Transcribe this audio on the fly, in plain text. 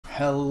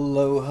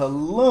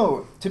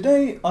Hello.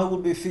 Today I will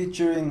be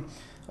featuring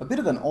a bit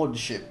of an odd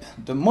ship,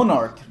 the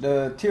Monarch,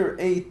 the Tier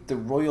 8, the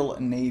Royal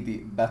Navy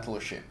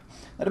battleship.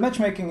 Now the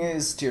matchmaking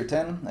is Tier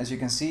 10, as you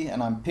can see,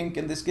 and I'm pink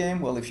in this game.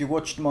 Well, if you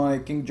watched my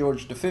King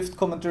George V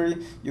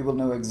commentary, you will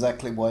know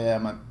exactly why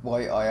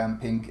I am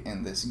pink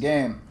in this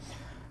game.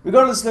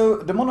 Regardless though,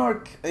 the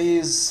Monarch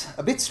is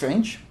a bit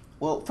strange.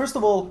 Well, first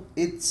of all,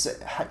 it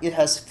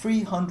has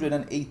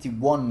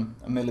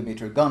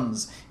 381mm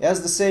guns. It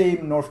has the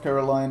same North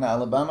Carolina,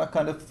 Alabama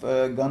kind of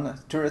gun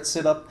turret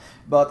setup,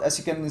 but as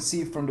you can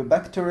see from the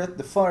back turret,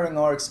 the firing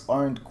arcs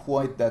aren't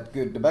quite that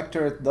good. The back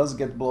turret does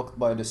get blocked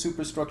by the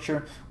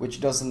superstructure, which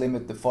does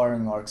limit the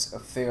firing arcs a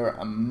fair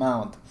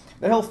amount.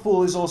 The health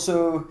pool is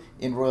also,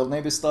 in Royal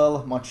Navy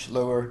style, much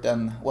lower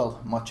than,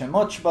 well, much,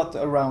 but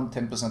around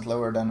 10%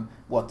 lower than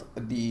what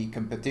the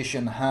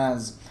competition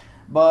has.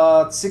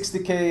 But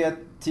 60k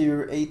at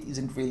tier 8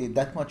 isn't really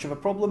that much of a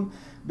problem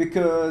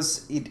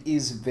because it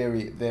is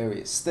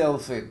very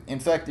stealthy. In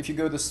fact, if you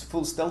go to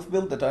full stealth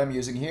build that I'm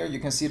using here,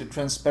 you can see the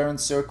transparent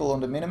circle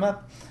on the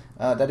minimap.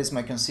 That is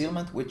my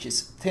concealment, which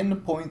is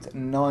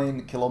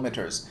 10.9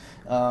 kilometers.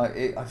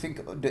 I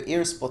think the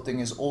air spotting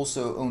is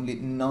also only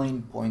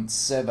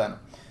 9.7.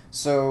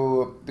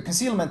 So the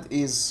concealment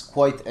is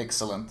quite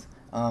excellent.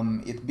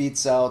 It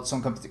beats out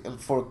some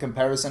for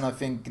comparison. I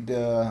think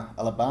the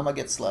Alabama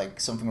gets like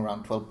something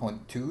around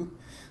 12.2,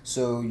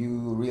 so you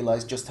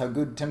realize just how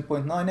good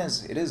 10.9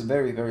 is. It is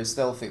very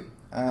stealthy,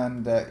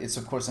 and it's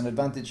of course an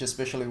advantage,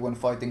 especially when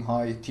fighting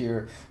high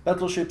tier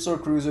battleships or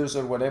cruisers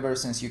or whatever,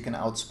 since you can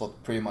outspot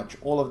pretty much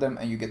all of them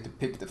and you get to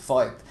pick the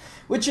fight,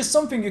 which is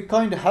something you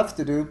kind of have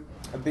to do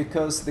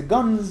because the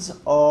guns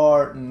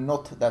are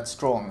not that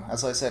strong.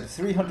 As I said,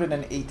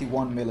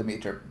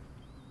 381mm.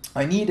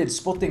 I needed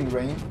spotting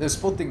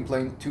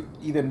plane to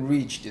even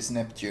reach this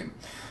Neptune.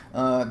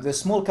 The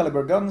small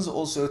caliber guns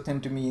also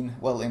tend to mean,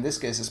 well, in this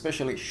case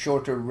especially,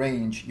 shorter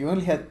range. You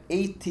only had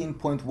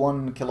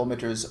 18.1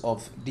 kilometers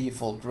of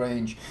default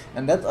range,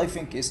 and that I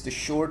think is the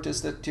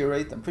shortest at tier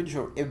 8. I'm pretty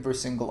sure every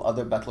single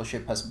other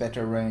battleship has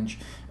better range.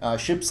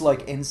 Ships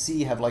like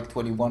NC have like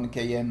 21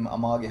 km,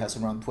 Amagi has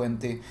around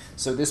 20,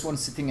 so this one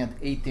sitting at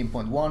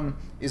 18.1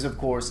 is of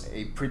course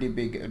a pretty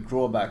big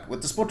drawback.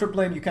 With the spotter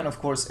plane you can of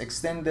course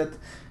extend it,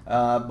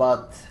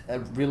 but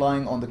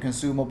relying on the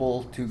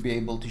consumable to be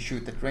able to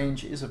shoot at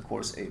range is of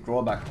course a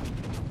drawback.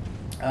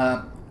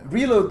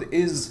 Reload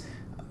is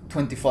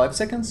 25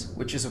 seconds,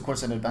 which is of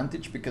course an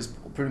advantage because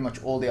pretty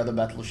much all the other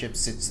battleships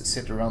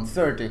sit around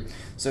 30.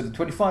 So the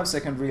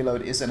 25-second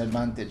reload is an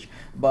advantage,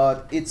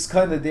 but it's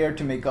kind of there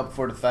to make up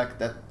for the fact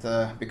that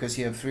because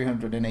you have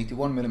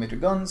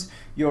 381mm guns,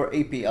 your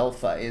AP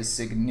alpha is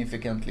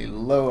significantly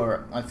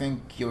lower. I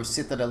think your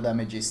citadel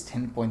damage is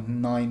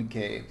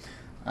 10.9k.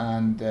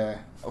 And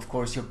of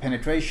course your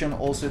penetration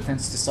also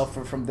tends to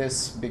suffer from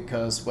this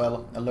because,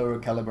 well, a lower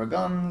caliber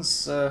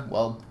guns,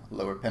 well,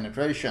 lower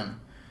penetration.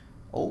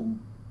 Oh,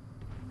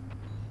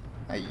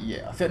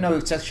 yeah, no,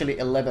 it's actually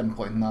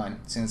 11.9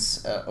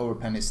 since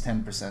overpen is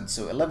 10%,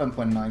 so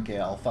 11.9k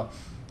alpha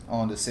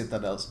on the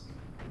citadels.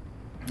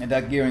 And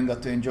that gearing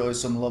got to enjoy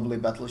some lovely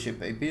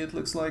battleship AP, it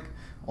looks like.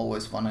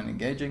 Always fun and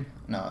engaging.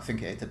 No, I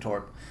think I ate the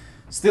torp.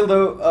 Still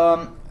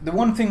though, the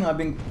one thing I've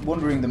been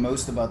wondering the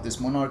most about this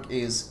Monarch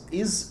is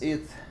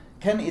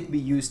can it be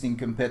used in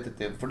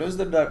competitive? For those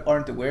that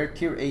aren't aware,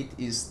 tier 8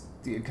 is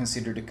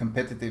considered a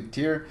competitive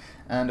tier,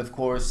 and of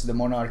course the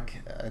Monarch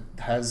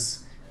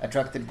has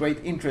attracted great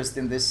interest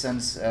in this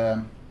sense,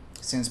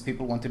 since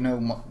people want to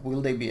know,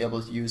 will they be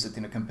able to use it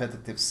in a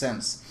competitive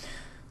sense?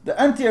 The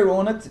anti-air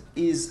on it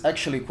is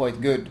actually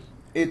quite good.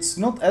 It's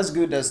not as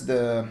good as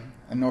the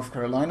North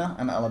Carolina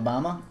and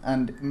Alabama,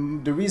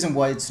 and the reason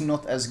why it's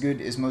not as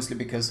good is mostly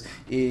because,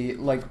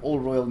 like all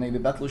Royal Navy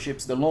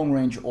battleships, the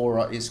long-range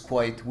aura is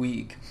quite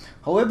weak.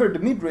 However, the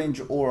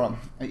mid-range aura,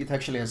 it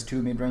actually has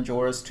two mid-range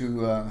auras,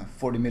 two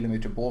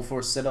 40mm ball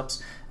force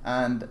setups,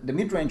 and the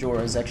mid-range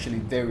aura is actually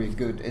very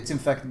good. It's in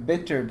fact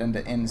better than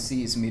the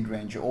NC's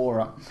mid-range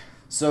aura.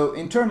 So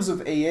in terms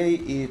of AA,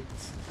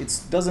 it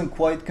doesn't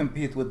quite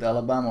compete with the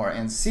Alabama or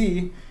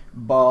NC,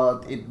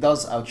 but it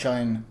does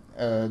outshine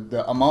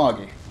the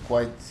Amagi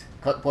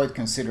quite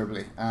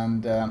considerably.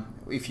 And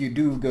if you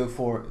do go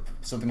for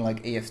something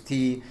like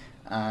AFT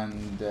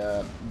and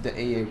the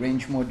AA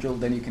range module,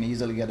 then you can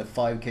easily get a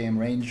 5 km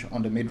range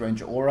on the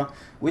mid-range aura,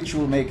 which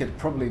will make it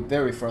probably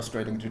very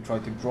frustrating to try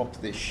to drop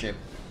this ship.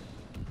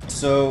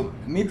 So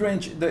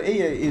mid-range, the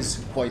AA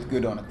is quite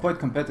good on it, quite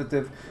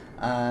competitive,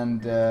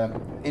 and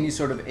any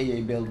sort of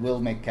AA build will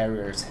make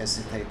carriers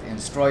hesitate in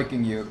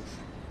striking you.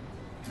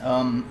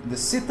 The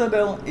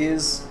Citadel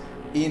is,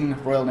 in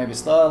Royal Navy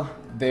style,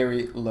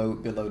 very low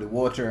below the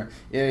water.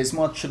 It is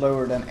much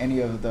lower than any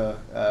of the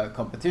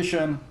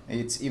competition.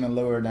 It's even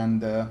lower than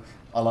the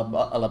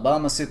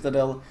Alabama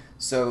Citadel,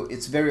 so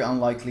it's very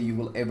unlikely you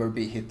will ever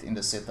be hit in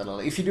the Citadel.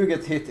 If you do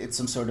get hit, it's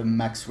some sort of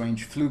max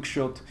range fluke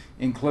shot.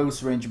 In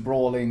close range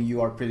brawling,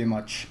 you are pretty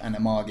much an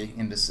Amagi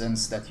in the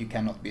sense that you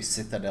cannot be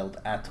citadeled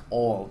at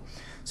all.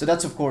 So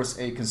that's of course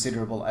a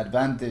considerable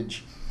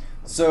advantage.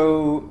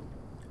 So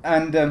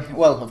And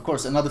well, of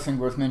course, another thing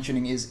worth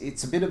mentioning is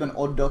it's a bit of an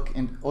odd duck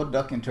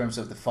in terms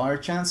of the fire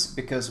chance,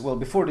 because well,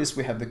 before this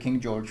we have the King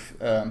George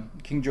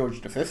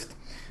V,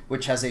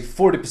 which has a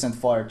 40%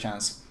 fire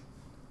chance,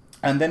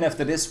 and then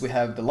after this we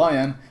have the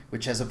Lion,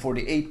 which has a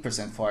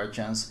 48% fire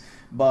chance.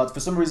 But for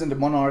some reason the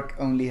Monarch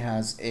only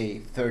has a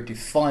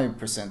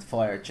 35%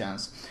 fire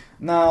chance.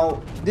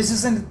 Now this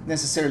isn't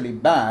necessarily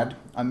bad.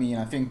 I mean,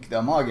 I think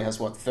the Amagi has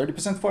what,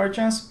 30% fire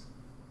chance.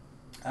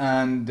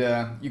 And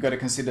you gotta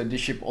consider this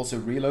ship also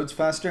reloads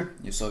faster.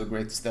 You saw the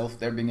great stealth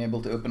there, being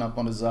able to open up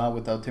on the Za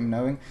without him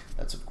knowing.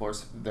 That's of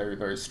course very,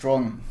 very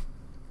strong.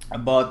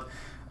 But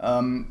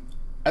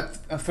at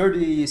a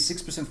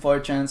 36% fire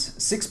chance,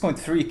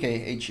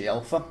 6.3k HE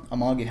alpha,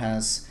 Amagi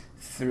has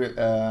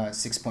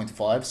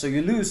 6.5, so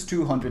you lose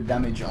 200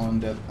 damage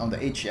on the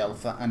HE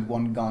alpha and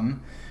one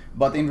gun,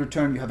 but in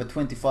return you have a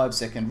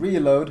 25-second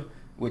reload,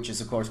 which is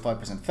of course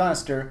 5%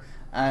 faster,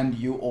 and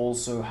you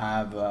also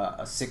have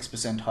a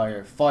 6%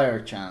 higher fire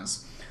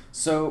chance.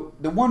 So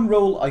the one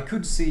role I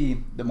could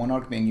see the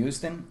Monarch being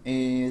used in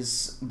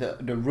is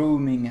the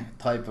roaming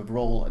type of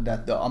role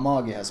that the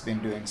Amagi has been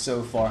doing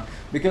so far,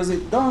 because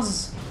it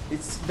does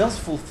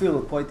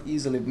fulfill quite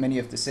easily many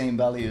of the same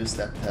values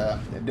that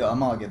the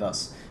Amagi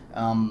does.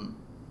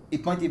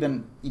 It might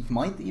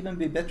even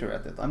be better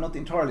at it. I'm not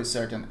entirely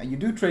certain. You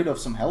do trade off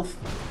some health,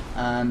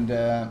 and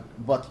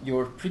but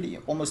you're pretty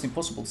almost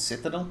impossible to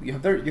citadel. You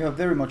have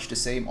very much the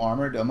same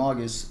armor. The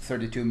Amagi is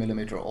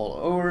 32mm all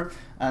over,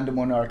 and the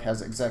Monarch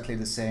has exactly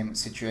the same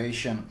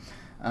situation.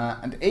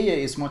 And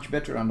AA is much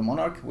better on the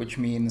Monarch, which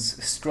means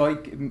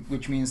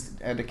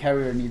the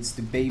carrier needs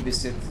to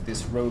babysit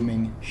this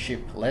roaming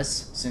ship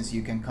less, since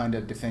you can kind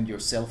of defend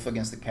yourself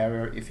against the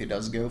carrier if he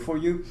does go for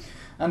you.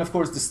 And of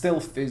course the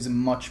stealth is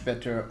much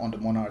better on the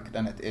Monarch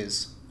than it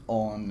is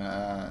on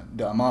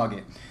the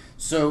Amagi.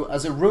 So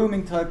as a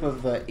roaming type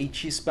of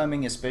HE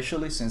spamming,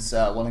 especially since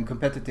well, in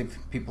competitive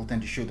people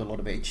tend to shoot a lot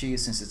of HE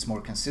since it's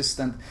more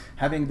consistent,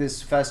 having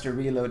this faster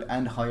reload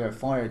and higher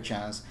fire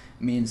chance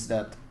means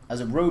that as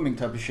a roaming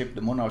type of ship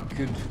the Monarch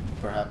could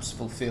perhaps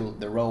fulfill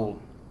the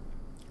role.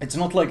 It's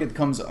not like it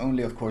comes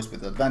only, of course,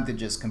 with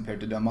advantages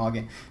compared to the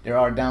Amagi. There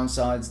are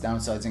downsides.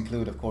 Downsides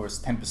include, of course,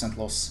 10%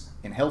 loss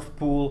in health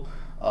pool.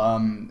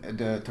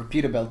 The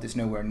torpedo belt is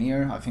nowhere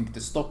near. I think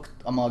the stock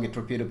Amagi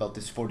torpedo belt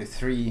is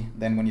 43,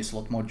 then when you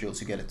slot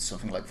modules you get it to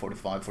something like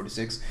 45,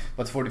 46,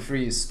 but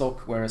 43 is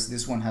stock, whereas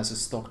this one has a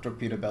stock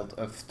torpedo belt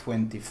of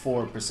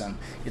 24%.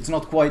 It's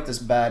not quite as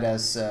bad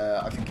as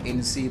I think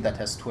NC that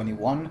has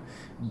 21,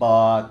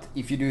 but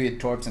if you do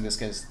hit torps, in this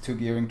case 2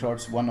 gearing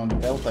torps, one on the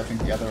belt, I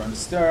think the other on the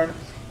stern,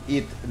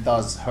 it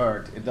does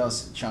hurt. It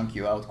does chunk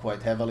you out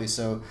quite heavily,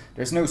 so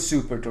there's no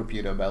super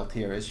torpedo belt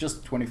here. It's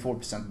just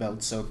 24%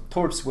 belt, so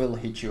torps will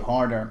hit you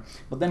harder.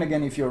 But then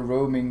again, if you're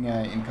roaming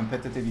in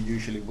competitive, you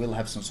usually will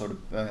have some sort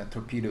of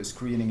torpedo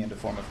screening in the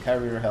form of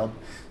carrier help,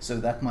 so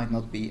that might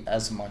not be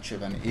as much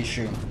of an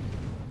issue.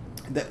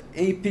 The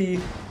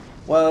AP,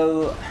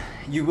 well,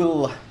 you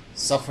will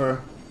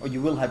suffer, or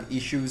you will have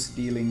issues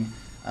dealing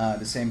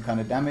the same kind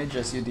of damage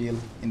as you deal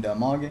in the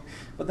Amagi,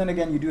 but then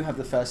again, you do have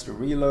the faster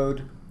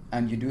reload,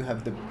 and you do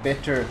have the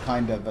better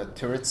kind of a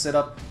turret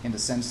setup, in the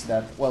sense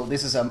that, well,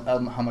 this is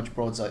how much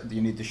broadside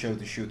you need to show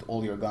to shoot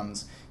all your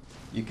guns.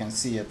 You can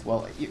see it.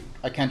 Well,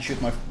 I can't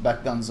shoot my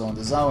back guns on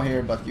the Zao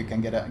here, but you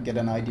can get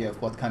an idea of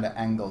what kind of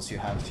angles you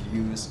have to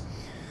use.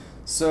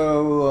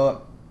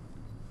 So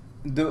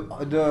the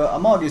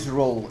Amagi's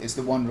role is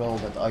the one role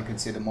that I could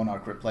see the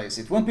Monarch replace.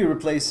 It won't be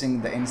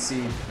replacing the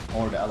NC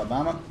or the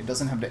Alabama. It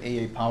doesn't have the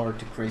AA power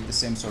to create the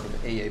same sort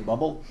of AA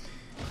bubble,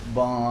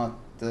 but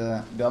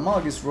the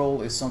Amagi's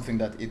role is something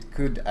that it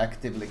could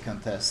actively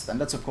contest, and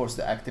that's of course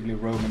the actively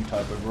roaming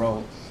type of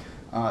role.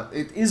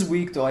 It is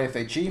weak to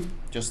IFHE,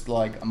 just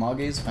like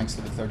Amagi's, thanks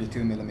to the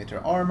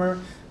 32mm armor,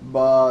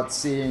 but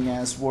seeing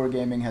as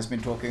Wargaming has been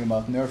talking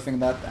about nerfing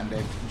that, and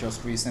they've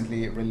just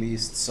recently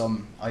released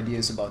some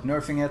ideas about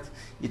nerfing it,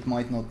 it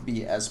might not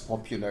be as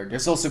popular.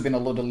 There's also been a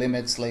lot of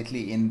limits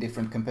lately in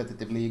different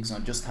competitive leagues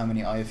on just how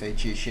many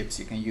IFHE ships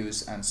you can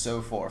use and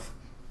so forth.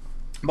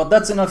 But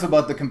that's enough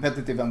about the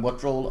competitive and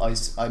what role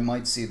I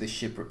might see the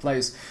ship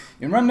replace.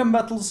 In random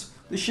battles,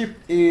 the ship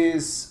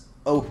is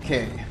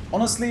okay.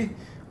 Honestly,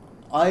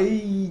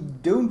 I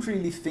don't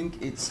really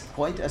think it's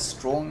quite as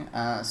strong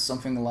as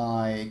something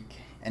like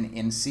an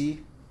NC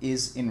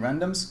is in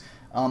randoms.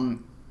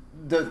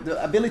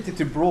 The ability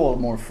to brawl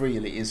more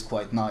freely is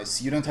quite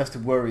nice. You don't have to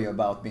worry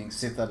about being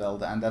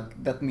citadeled, and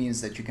that means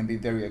that you can be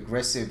very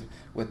aggressive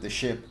with the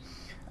ship.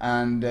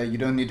 And you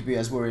don't need to be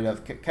as worried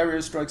of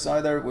carrier strikes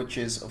either, which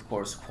is of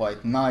course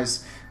quite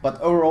nice.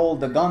 But overall,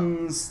 the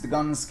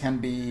guns can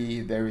be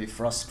very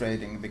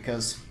frustrating,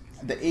 because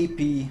the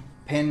AP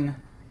pen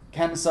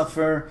can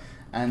suffer,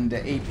 and the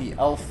AP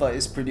alpha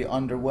is pretty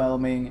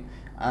underwhelming.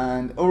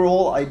 And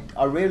overall,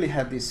 I rarely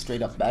had these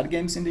straight up bad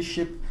games in this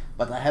ship,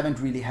 but I haven't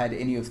really had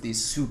any of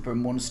these super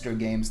monster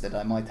games that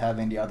I might have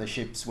in the other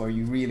ships where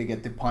you really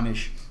get to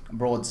punish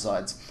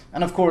broadsides.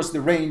 And of course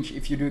the range,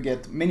 if you do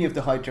get, many of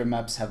the high tier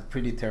maps have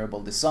pretty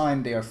terrible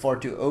design, they are far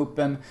too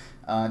open,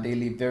 they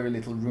leave very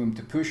little room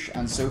to push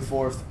and so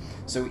forth.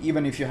 So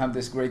even if you have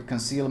this great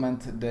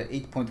concealment, the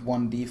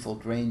 8.1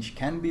 default range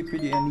can be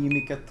pretty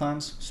anemic at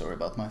times. Sorry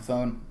about my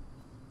phone.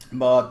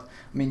 But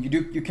I mean,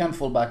 you can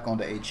fall back on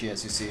the HE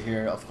as you see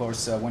here. Of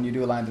course, when you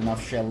do land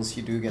enough shells,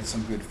 you do get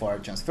some good fire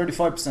chance.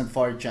 35%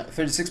 fire chance,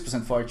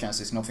 36% fire chance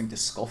is nothing to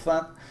scoff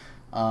at.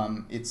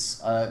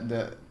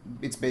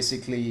 It's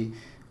basically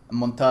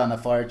Montana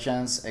fire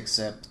chance,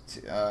 except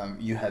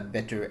you have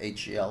better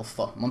HE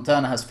alpha.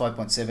 Montana has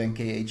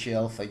 5.7k HE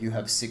alpha, you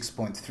have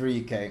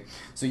 6.3k.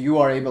 So you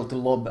are able to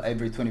lob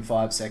every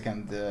 25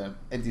 seconds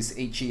at this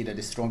HE that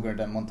is stronger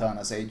than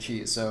Montana's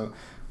HE. So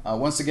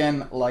once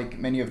again, like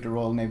many of the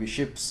Royal Navy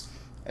ships,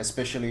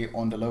 especially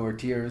on the lower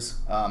tiers,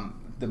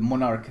 the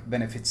Monarch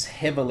benefits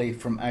heavily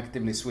from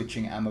actively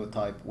switching ammo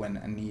type when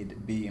a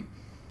need be.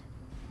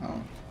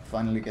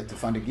 Finally get to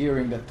find the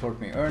gearing that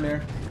torped me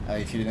earlier.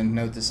 If you didn't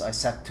notice, I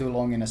sat too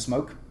long in a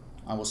smoke.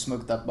 I was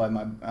smoked up by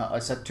my... I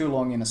sat too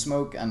long in a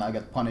smoke and I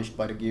got punished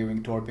by the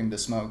gearing torping the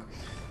smoke.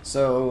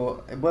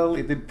 So, well,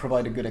 it did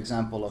provide a good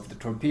example of the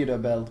torpedo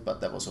belt, but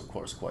that was of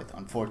course quite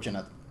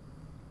unfortunate.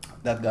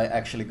 That guy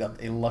actually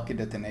got a lucky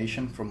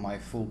detonation from my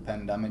full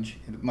pen damage.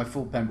 My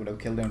full pen would have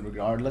killed him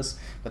regardless,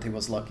 but he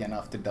was lucky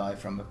enough to die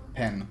from a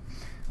pen,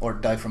 or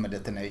die from a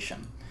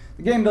detonation.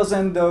 The game does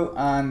end though,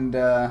 and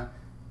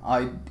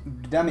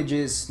damage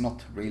is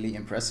not really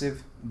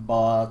impressive,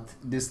 but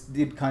this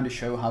did kind of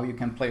show how you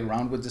can play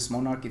around with this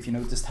Monarch. If you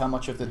noticed how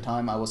much of the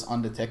time I was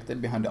undetected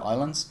behind the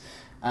islands,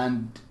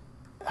 and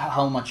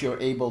how much you're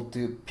able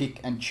to pick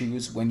and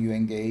choose when you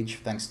engage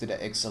thanks to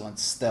the excellent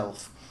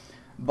stealth.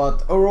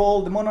 But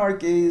overall, the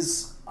Monarch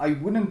is, I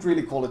wouldn't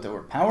really call it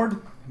overpowered,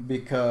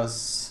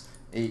 because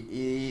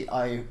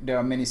there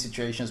are many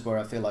situations where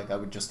I feel like I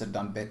would just have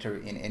done better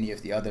in any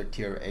of the other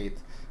tier 8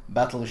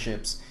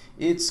 battleships.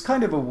 It's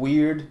kind of a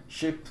weird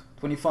ship,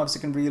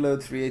 25-second reload,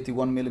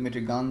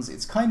 381mm guns.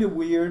 It's kind of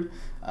weird,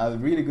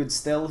 really good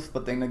stealth,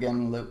 but then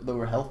again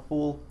lower health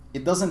pool.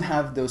 It doesn't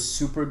have those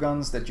super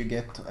guns that you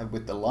get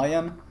with the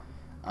Lion,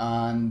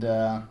 and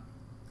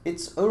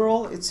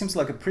overall it seems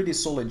like a pretty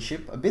solid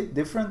ship, a bit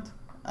different.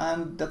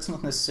 And that's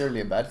not necessarily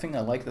a bad thing.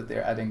 I like that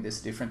they're adding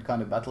this different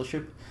kind of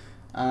battleship,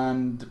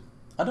 and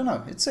I don't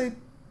know.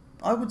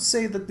 I would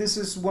say that this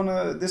is one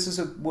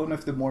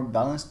of the more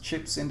balanced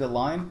ships in the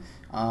line.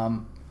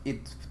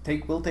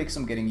 It will take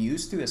some getting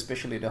used to,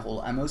 especially the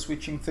whole ammo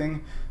switching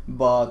thing,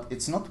 but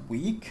it's not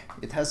weak.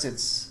 It has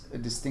its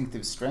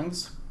distinctive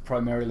strengths,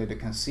 primarily the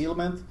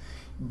concealment.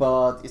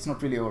 But it's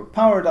not really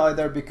overpowered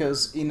either,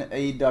 because in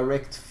a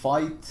direct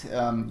fight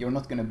you're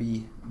not going to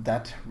be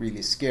that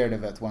really scared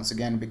of it, once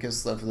again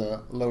because of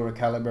the lower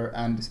caliber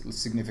and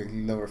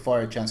significantly lower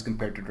fire chance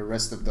compared to the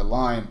rest of the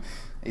line.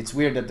 It's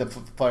weird that the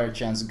fire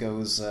chance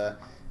goes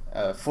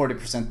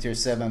 40% tier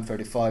 7,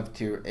 35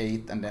 tier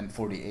 8, and then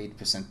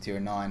 48% tier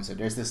 9, so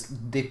there's this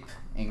dip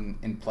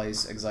in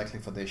place exactly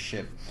for this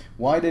ship.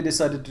 Why they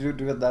decided to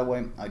do it that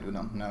way, I do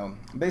not know.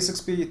 Basic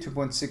speed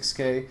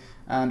 2.6k,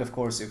 and of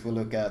course if we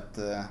look at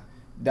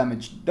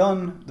damage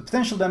done, the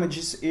potential damage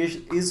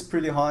is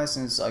pretty high,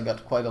 since I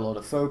got quite a lot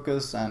of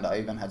focus and I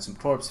even had some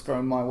corpse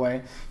thrown my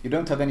way. You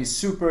don't have any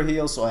super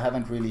heal, so I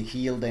haven't really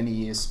healed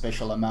any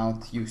special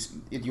amount. You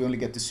only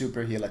get the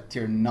super heal at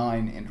tier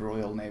 9 in the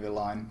Royal Navy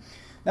line.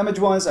 Damage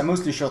wise, I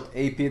mostly shot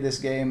AP this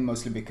game,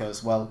 mostly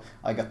because, well,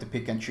 I got to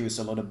pick and choose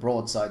a lot of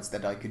broadsides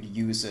that I could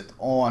use it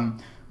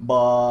on.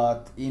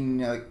 But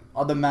in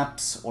other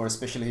maps, or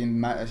especially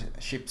in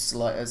ships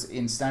like as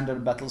in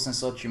standard battles and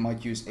such, you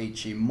might use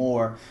HE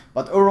more.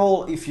 But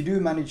overall, if you do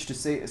manage to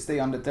stay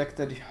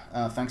undetected,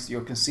 thanks to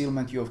your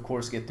concealment, you of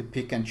course get to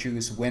pick and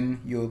choose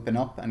when you open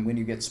up and when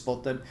you get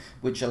spotted,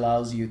 which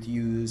allows you to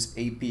use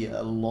AP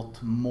a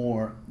lot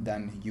more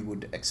than you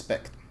would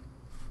expect.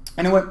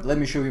 Anyway, let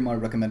me show you my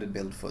recommended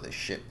build for this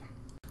ship.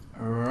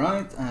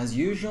 Alright, as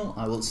usual,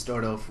 I will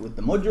start off with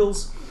the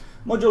modules.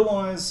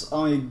 Module-wise,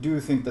 I do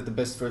think that the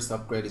best first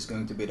upgrade is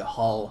going to be the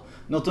hull.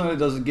 Not only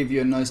does it give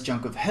you a nice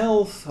chunk of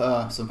health,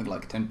 something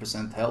like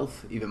 10%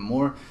 health, even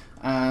more,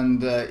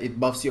 and it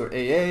buffs your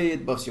AA,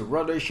 it buffs your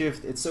rudder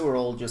shift, it's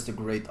overall just a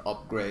great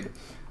upgrade.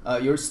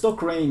 Your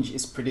stock range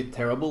is pretty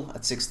terrible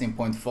at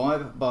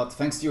 16.5, but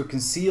thanks to your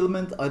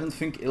concealment, I don't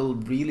think it'll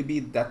really be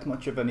that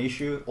much of an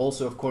issue.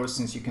 Also, of course,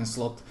 since you can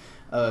slot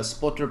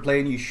spotter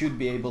plane, you should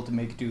be able to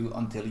make do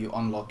until you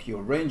unlock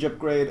your range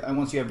upgrade, and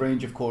once you have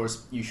range, of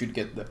course, you should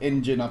get the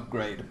engine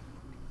upgrade.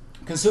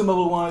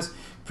 Consumable wise,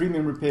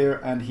 premium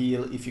repair and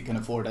heal if you can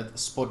afford that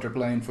spotter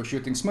plane for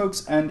shooting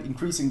smokes and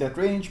increasing that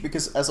range,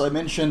 because as I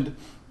mentioned,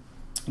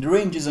 the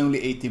range is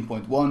only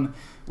 18.1,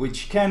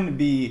 which can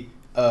be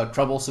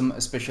troublesome,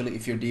 especially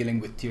if you're dealing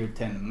with tier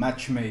 10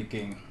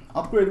 matchmaking.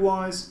 Upgrade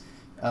wise,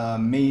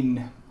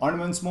 main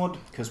armaments mod,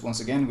 because once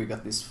again we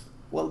got this.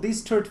 Well,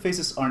 these turret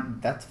faces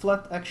aren't that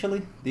flat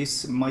actually.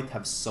 These might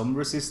have some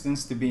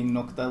resistance to being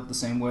knocked out the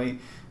same way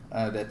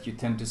that you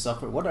tend to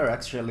suffer. What are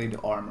actually the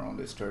armor on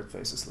these turret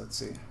faces? Let's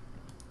see.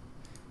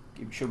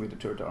 Show me the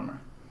turret armor.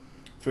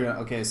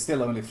 Okay,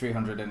 still only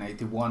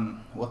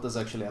 381. What does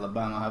actually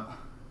Alabama have?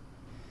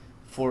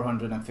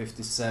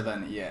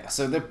 457. Yeah,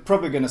 so they're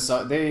probably gonna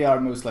they are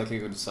most likely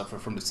going to suffer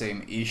from the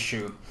same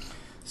issue.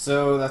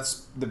 So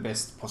that's the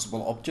best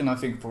possible option, I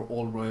think, for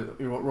all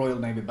Royal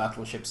Navy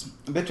battleships.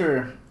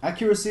 Better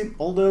accuracy,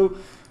 although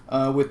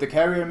with the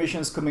carrier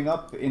missions coming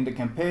up in the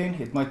campaign,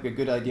 it might be a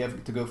good idea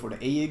to go for the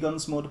AA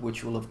guns mod,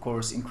 which will of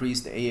course increase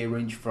the AA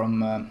range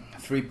from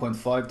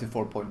 3.5 to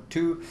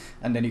 4.2,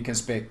 and then you can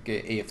spec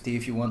AFT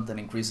if you want and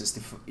increase it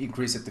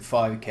to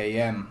 5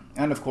 km.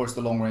 And of course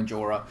the long range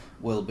aura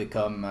will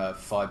become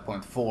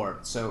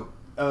 5.4. So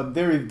a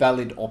very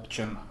valid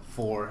option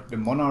for the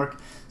Monarch,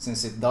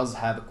 since it does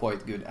have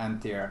quite good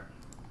anti-air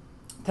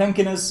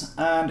tankiness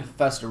and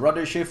faster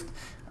rudder shift.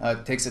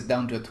 Takes it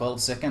down to a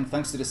 12-second.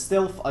 Thanks to the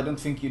stealth, I don't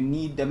think you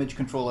need damage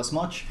control as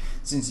much,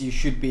 since you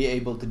should be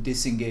able to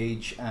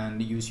disengage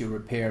and use your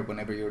repair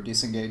whenever you're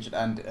disengaged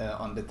and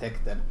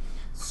undetected.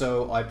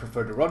 So I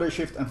prefer the rudder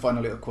shift, and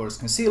finally of course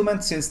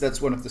concealment, since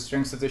that's one of the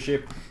strengths of the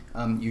ship.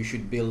 You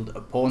should build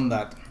upon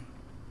that.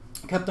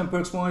 Captain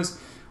perks wise,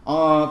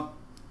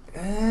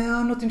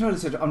 I'm not entirely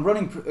certain. I'm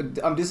running.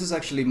 This is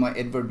actually my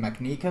Edward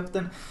McNee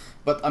captain,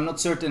 but I'm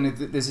not certain if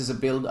this is a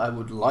build I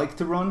would like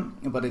to run.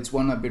 But it's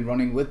one I've been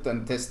running with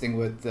and testing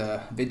with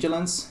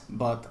Vigilance.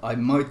 But I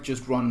might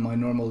just run my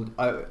normal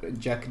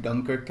Jack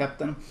Dunkirk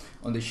captain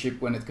on the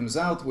ship when it comes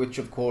out. Which,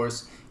 of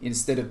course,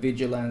 instead of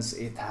Vigilance,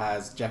 it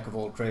has Jack of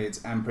all trades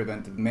and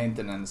preventive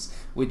maintenance,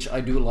 which I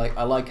do like.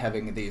 I like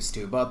having these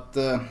two, but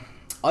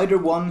either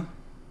one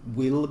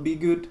will be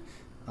good.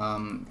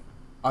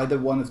 Either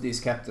one of these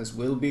captains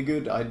will be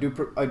good. I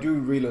do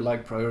really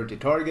like Priority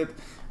Target,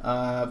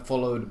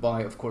 followed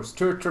by, of course,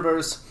 Turret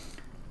Traverse.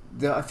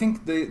 I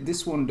think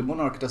this one, the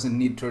Monarch, doesn't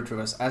need Turret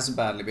Traverse as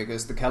badly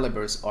because the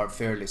calibers are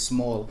fairly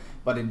small,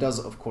 but it does,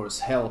 of course,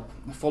 help.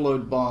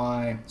 Followed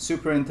by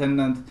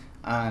Superintendent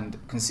and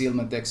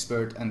Concealment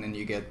Expert, and then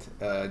you get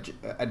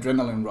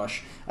Adrenaline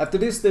Rush. After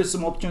this, there's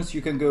some options.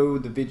 You can go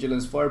the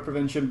Vigilance Fire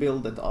Prevention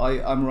build that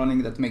I'm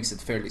running that makes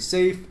it fairly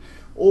safe.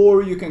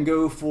 Or you can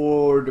go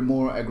for the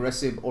more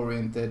aggressive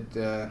oriented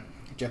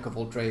Jack of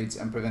all trades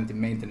and preventive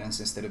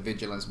maintenance instead of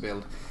Vigilance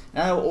build.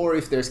 Now, or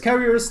if there's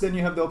carriers, then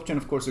you have the option,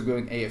 of course, of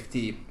going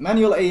AFT.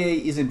 Manual AA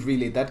isn't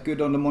really that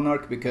good on the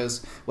Monarch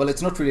because, well,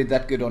 it's not really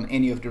that good on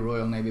any of the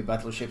Royal Navy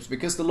battleships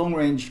because the long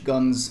range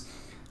guns,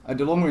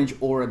 the long range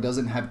aura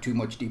doesn't have too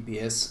much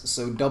DPS,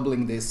 so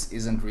doubling this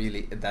isn't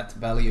really that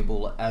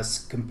valuable as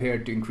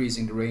compared to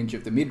increasing the range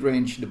of the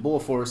mid-range. The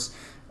Bofors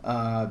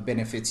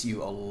benefits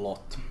you a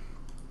lot.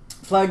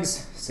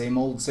 Flags, same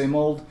old, same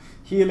old.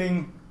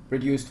 Healing,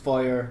 reduced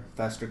fire,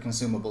 faster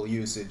consumable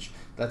usage.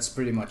 That's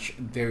pretty much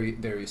very,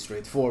 very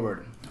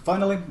straightforward.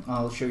 Finally,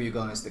 I'll show you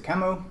guys the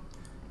camo.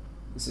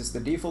 This is the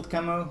default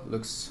camo.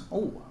 Looks,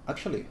 oh,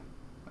 actually,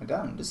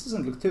 damn, this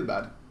doesn't look too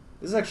bad.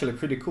 This is actually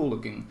pretty cool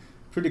looking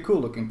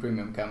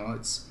premium camo.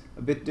 It's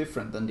a bit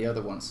different than the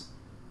other ones.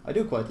 I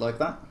do quite like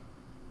that.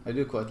 I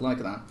do quite like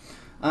that.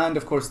 And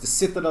of course the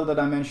Citadel that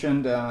I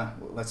mentioned.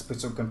 Let's put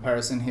some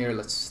comparison here.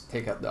 Let's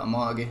take out the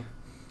Amagi.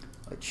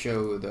 Let's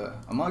show the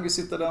Amagi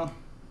Citadel.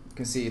 You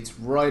can see it's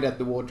right at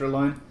the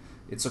waterline.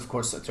 It's of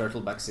course a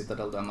turtleback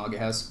Citadel the Amagi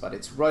has, but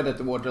it's right at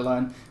the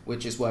waterline,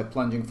 which is why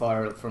plunging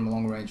fire from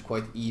long range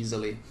quite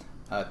easily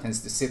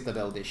tends to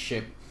Citadel this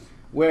ship.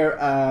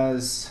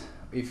 Whereas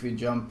if we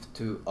jump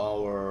to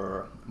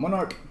our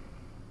Monarch,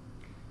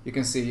 you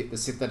can see the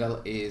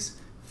Citadel is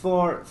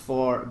far,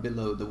 far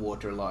below the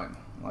waterline.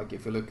 Like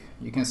if you look,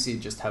 you can see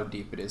just how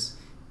deep it is.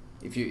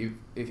 If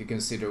you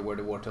consider where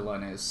the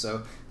waterline is.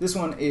 So this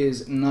one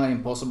is nigh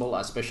impossible,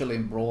 especially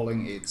in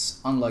brawling.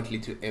 It's unlikely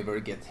to ever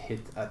get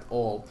hit at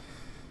all,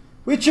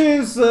 which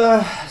is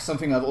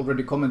something I've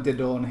already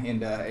commented on in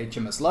the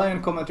HMS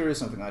Lion commentary,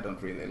 something I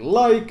don't really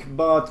like,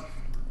 but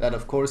that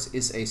of course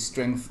is a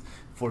strength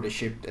for the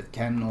ship that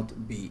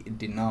cannot be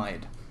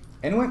denied.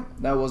 Anyway,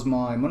 that was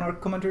my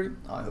Monarch commentary.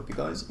 I hope you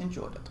guys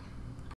enjoyed it.